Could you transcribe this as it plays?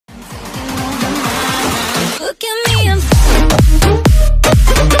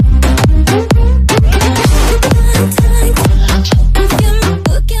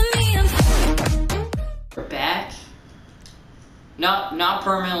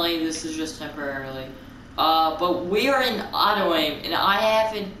permanently. This is just temporarily. But we are in auto aim, and I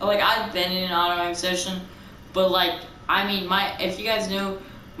haven't, like, I've been in an auto aim session, but like, I mean, if you guys knew,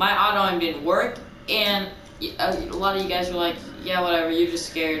 my auto aim didn't work, and a lot of you guys were like, yeah, whatever, you're just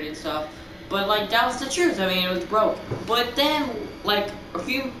scared and stuff. But like, that was the truth. I mean, it was broke. But then, like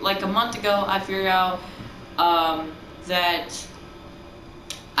a month ago, I figured out that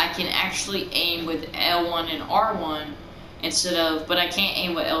I can actually aim with L1 and R1 instead of, but I can't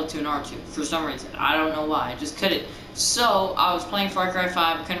aim with L2 and R2 for some reason. I don't know why. I just couldn't. So I was playing Far Cry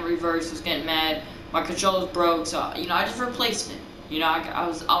 5, couldn't reverse, was getting mad. My controller was broke, so I just replaced it. I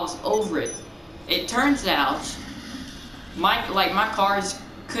was over it. It turns out my cars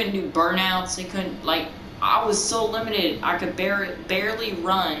couldn't do burnouts. They couldn't, I was so limited. I could barely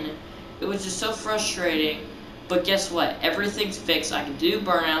run. It was just so frustrating. But guess what? Everything's fixed. I can do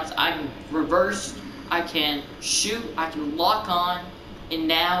burnouts. I can reverse. I can shoot. I can lock on. And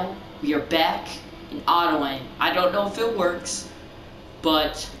now we are back in auto aim. I don't know if it works,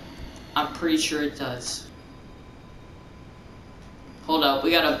 but I'm pretty sure it does. Hold up.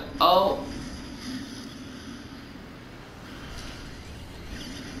 We gotta. Oh.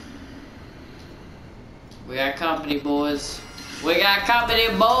 We got company, boys. We got company,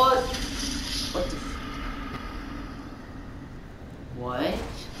 boys. What the? What?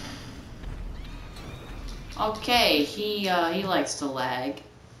 Okay, he likes to lag.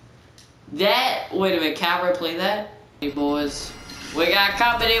 Wait a minute, can I replay that? Hey, boys. We got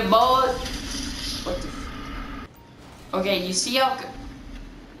company, boys. What the? Okay, you see how?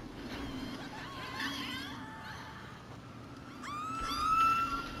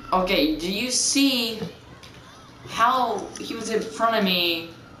 Okay, do you see how he was in front of me,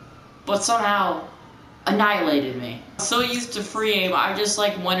 but somehow annihilated me? I'm so used to free aim, I just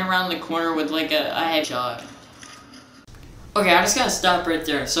went around the corner with a headshot. Okay, I just gotta stop right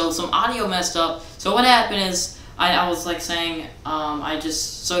there. So some audio messed up. So what happened is, I was saying, I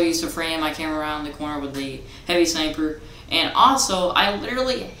just so used to free aim, I came around the corner with the heavy sniper, and also I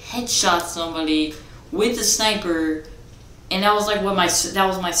literally headshot somebody with the sniper. And that was that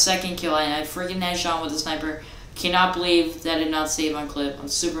was my second kill. I freaking headshot with the sniper. Cannot believe that I did not save on clip. I'm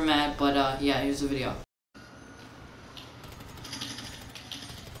super mad, but yeah, here's the video.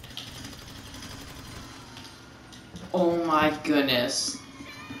 Oh my goodness.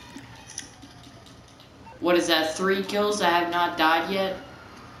 What is that, 3 kills? I have not died yet?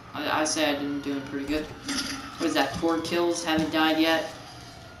 I said I've been doing pretty good. What is that, 4 kills? Haven't died yet?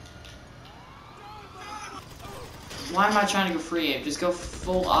 Why am I trying to go free aim? Just go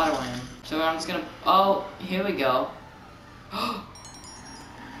full auto aim. So I'm just gonna. Oh, here we go.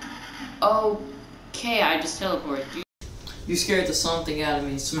 Okay, I just teleported. You scared the something out of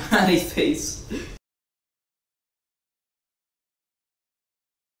me, smiley face.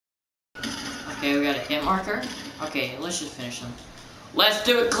 Okay, we got a hit marker. Okay, let's just finish them. Let's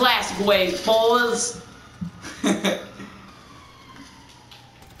do it classic way, boys.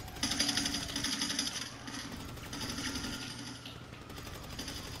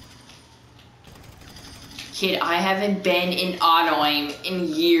 Kid, I haven't been in auto aim in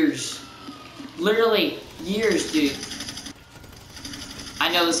years. Literally, years, dude.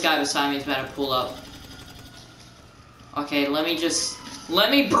 I know this guy beside me is about to pull up. Okay, let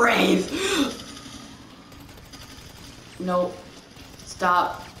me breathe! No.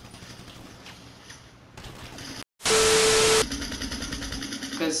 Stop.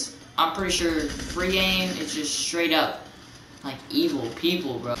 Because I'm pretty sure free aim is just straight up, evil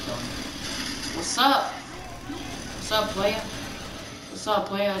people, bro. What's up? What's up, playa? What's up,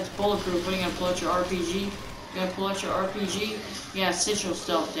 playa? It's bulletproof. What are you gonna pull out your RPG? You gonna pull out your RPG? Yeah, sit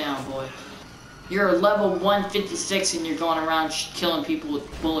yourself down, boy. You're level 156 and you're going around killing people with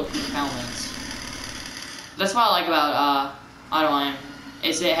bulletproof helmets. That's what I like about auto aim,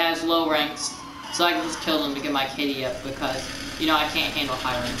 is it has low ranks, so I can just kill them to get my KD up because I can't handle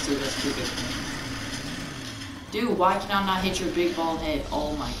high ranks, so that's too good for me. Dude, why can I not hit your big bald head?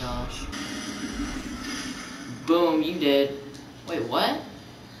 Oh my gosh. Boom, you did. Wait, what?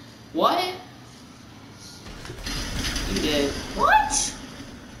 What? You did. What?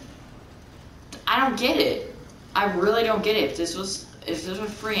 I don't get it. I really don't get it. If this was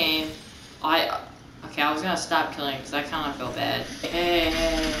free aim, okay, I was gonna stop killing because I kind of felt bad. Hey,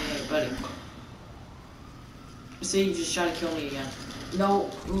 buddy. See, you just tried to kill me again. No,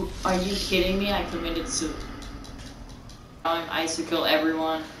 are you kidding me? I committed suicide. I used to kill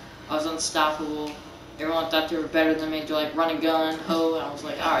everyone. I was unstoppable. Everyone thought they were better than me. They're run a gun, ho, and I was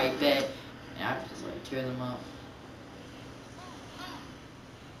alright, bet. And I just tear them up.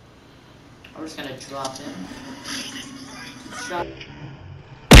 I'm just gonna drop him. Drop.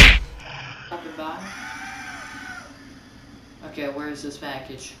 Stopping by. Okay, where is this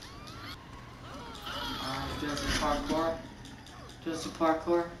package? Doing some parkour. Doing some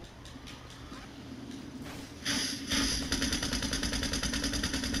parkour.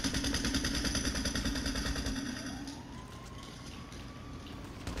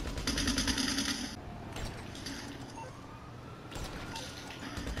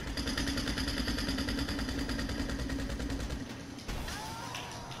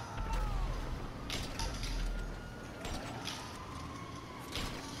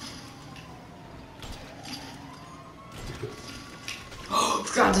 Oh,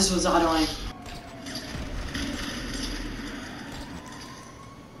 forgot this was auto-aim.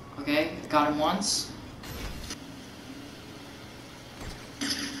 Okay, got him once.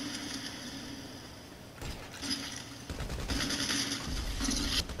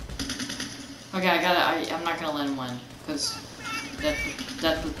 Okay, I'm not gonna let him win, because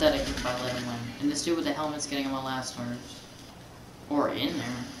that's pathetic if I let him win. And this dude with the helmet's getting on my last nerves. Or in there.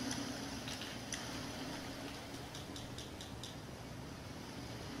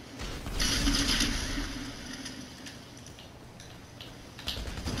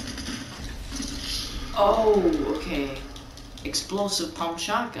 Oh, okay. Explosive pump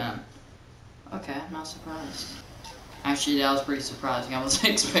shotgun. Okay, I'm not surprised. Actually, that was pretty surprising. I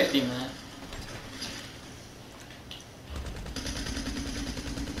wasn't expecting that.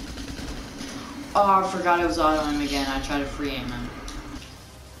 Oh, I forgot it was auto aim again. I tried to free aim him.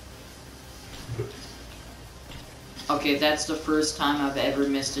 Okay, that's the first time I've ever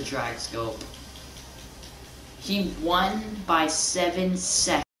missed a drag scope. He won by 7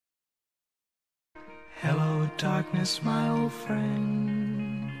 seconds. Hello, darkness, my old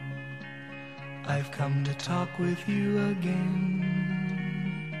friend. I've come to talk with you again.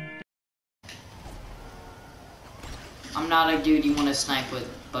 I'm not a dude you want to snipe with,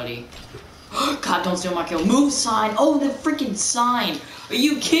 buddy. God, don't steal my kill. Move sign. Oh, the freaking sign. Are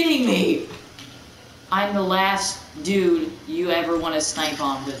you kidding me? I'm the last dude you ever want to snipe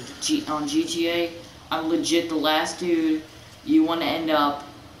on on GTA. I'm legit the last dude you want to end up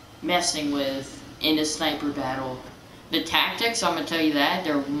messing with in a sniper battle. The tactics, I'm gonna tell you that,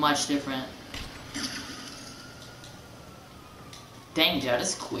 they're much different. Dang, did I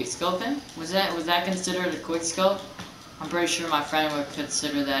just quickscope him? Was that considered a quickscope? I'm pretty sure my friend would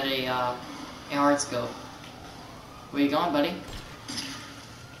consider that a hard scope. Where you going, buddy?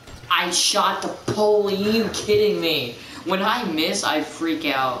 I shot the pole. Are you kidding me? When I miss, I freak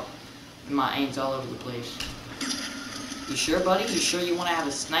out. My aim's all over the place. You sure, buddy? You sure you want to have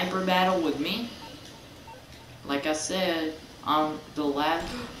a sniper battle with me? Like I said, I'm the last...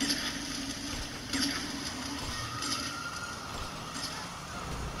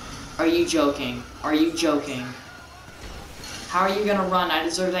 Are you joking? Are you joking? How are you gonna run? I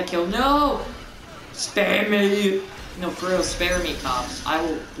deserve that kill. No! Spare me! No, for real, spare me, cops. I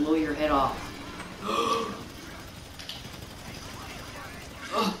will blow your head off.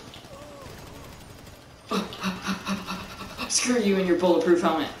 Screw you and your bulletproof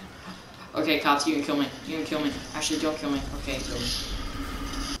helmet. Okay, cops, you can kill me. You can kill me. Actually, don't kill me. Okay, kill me.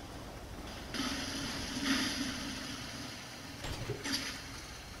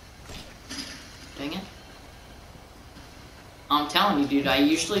 Dang it. I'm telling you, dude, I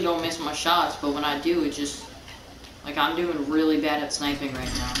usually don't miss my shots, but when I do, it just... Like, I'm doing really bad at sniping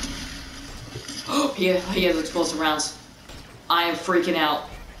right now. Oh, he has explosive rounds. I am freaking out.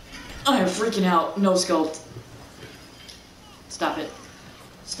 I am freaking out. No scope. Stop it.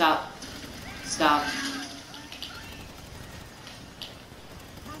 Stop. Stop.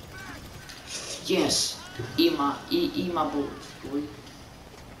 Yes. Eat my bullets, boy.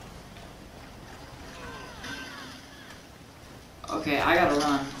 Okay, I gotta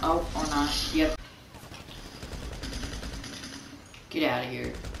run. Oh, or not. Yep. Get out of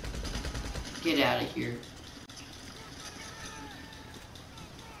here. Get out of here.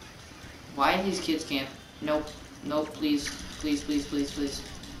 Why these kids can't? Nope. Nope, please. Please, please, please, please.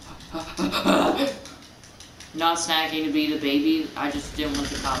 Not snacking to be the baby. I just didn't want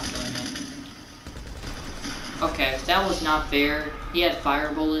the cops killing me. Okay, that was not fair. He had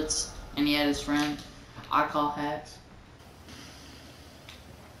fire bullets, and he had his friend. I call hacks.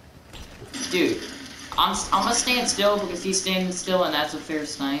 Dude, I'm gonna stand still because he's standing still, and that's a fair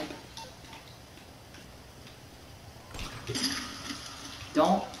snipe.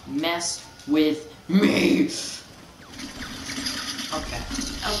 Don't mess with me. Okay.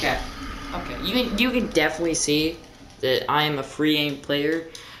 You can definitely see that I am a free aim player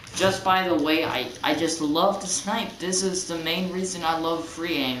just by the way I just love to snipe. This is the main reason I love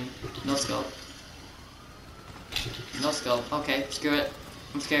free aim. No scope. No scope. Okay, screw it.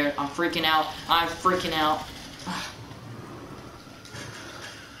 I'm scared. I'm freaking out. I'm freaking out.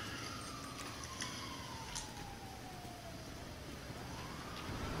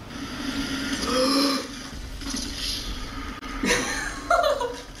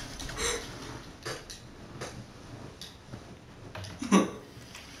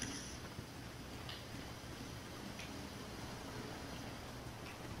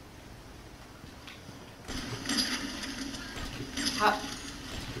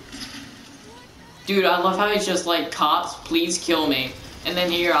 Dude, I love how he's just like, cops, please kill me. And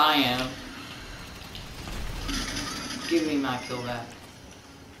then here I am. Give me my kill back.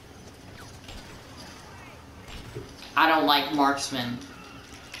 I don't like marksmen.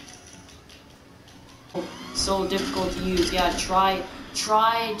 So difficult to use. Yeah, try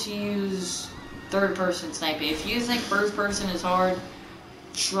to use third person sniping. If you think first person is hard,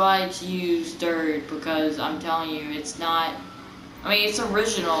 try to use third, because I'm telling you, it's not. I mean, it's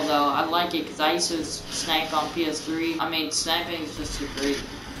original though. I like it because I used to snipe on PS3. I mean, sniping is just a great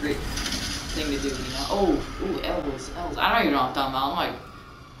thing to do, you know? Oh, ooh, elbows. I don't even know what I'm talking about. I'm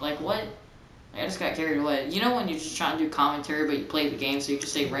like what? I just got carried away. You know when you're just trying to do commentary, but you play the game, so you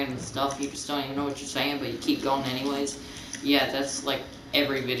just say random stuff. You just don't even know what you're saying, but you keep going anyways. Yeah, that's like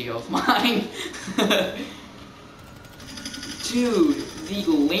every video of mine. Dude, the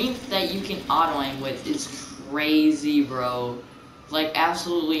length that you can auto aim with is crazy, bro. Like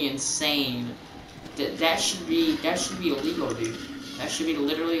absolutely insane. That should be illegal, dude. That should be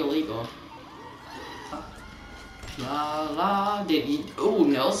literally illegal. La la. Did you? Oh,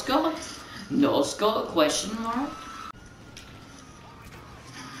 no scope. No scope? Question mark.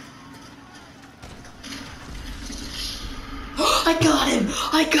 I got him!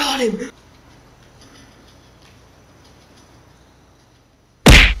 I got him!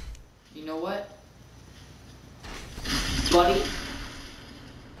 You know what? Buddy,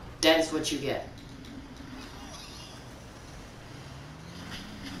 that is what you get.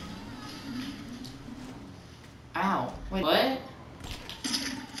 Ow. Wait, what?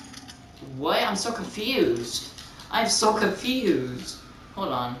 What? I'm so confused. I'm so confused. Hold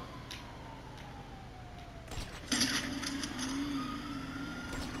on.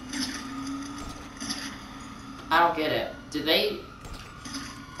 I don't get it. Did they...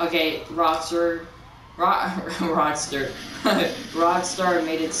 Okay, Rockstar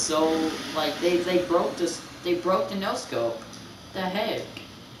made it so, like, they broke this, they broke the no-scope. The heck?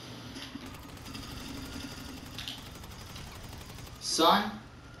 Son?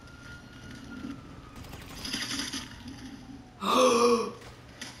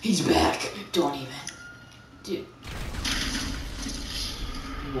 He's back! Don't even. Dude.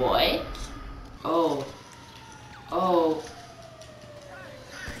 What? Oh. Oh.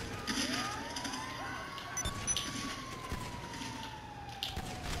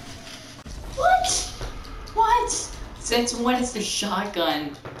 What? Since when is the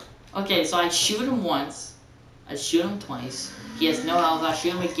shotgun? Okay, so I shoot him once. I shoot him twice. He has no health. I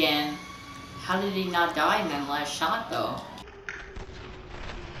shoot him again. How did he not die in that last shot, though?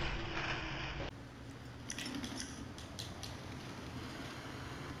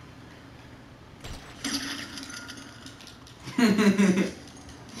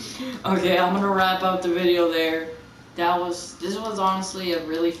 Okay, I'm gonna wrap up the video there. This was honestly a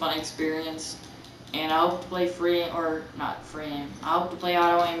really fun experience, and I hope to play I hope to play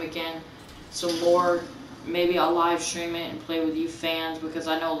auto aim again some more. Maybe I'll live stream it and play with you fans, because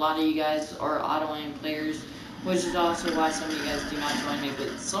I know a lot of you guys are auto aim players, which is also why some of you guys do not join me.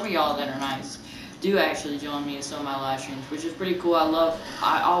 But some of y'all that are nice do actually join me in some of my live streams, which is pretty cool.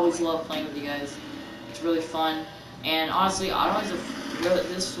 I always love playing with you guys. It's really fun, and honestly,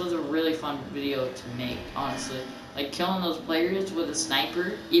 this was a really fun video to make, honestly. Like, killing those players with a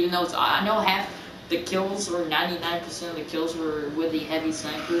sniper, even though I know half the kills, or 99% of the kills, were with the heavy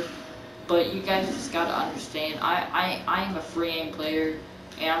sniper. But you guys just gotta understand, I am a free aim player,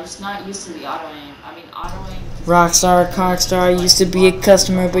 and I'm just not used to the auto aim. I mean, auto aim... Rockstar, Cockstar, used to be a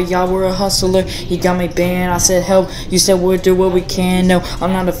customer, but y'all were a hustler. You got me banned, I said help, you said we'll do what we can. No,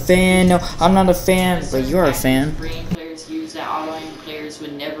 I'm not a fan, no, I'm not a fan, but you're a fan. Free aim players use that auto aim players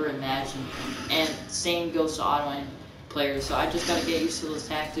would never imagine, and same goes to auto aim players. So I just gotta get used to those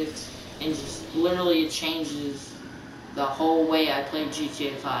tactics, and just literally it changes the whole way I play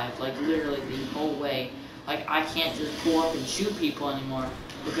GTA 5, like literally the whole way. Like, I can't just pull up and shoot people anymore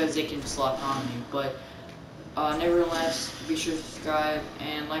because they can just lock on me. But nevertheless, be sure to subscribe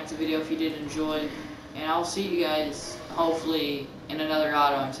and like the video if you did enjoy, and I'll see you guys hopefully in another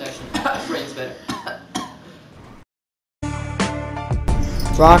auto aim session. Friends better.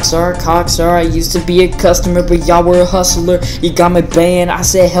 Rockstar, cockstar, I used to be a customer, but y'all were a hustler. You got me banned, I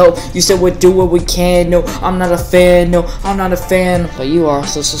said help, you said we'll do what we can. No, I'm not a fan, no, I'm not a fan. But you are,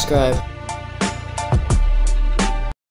 so subscribe.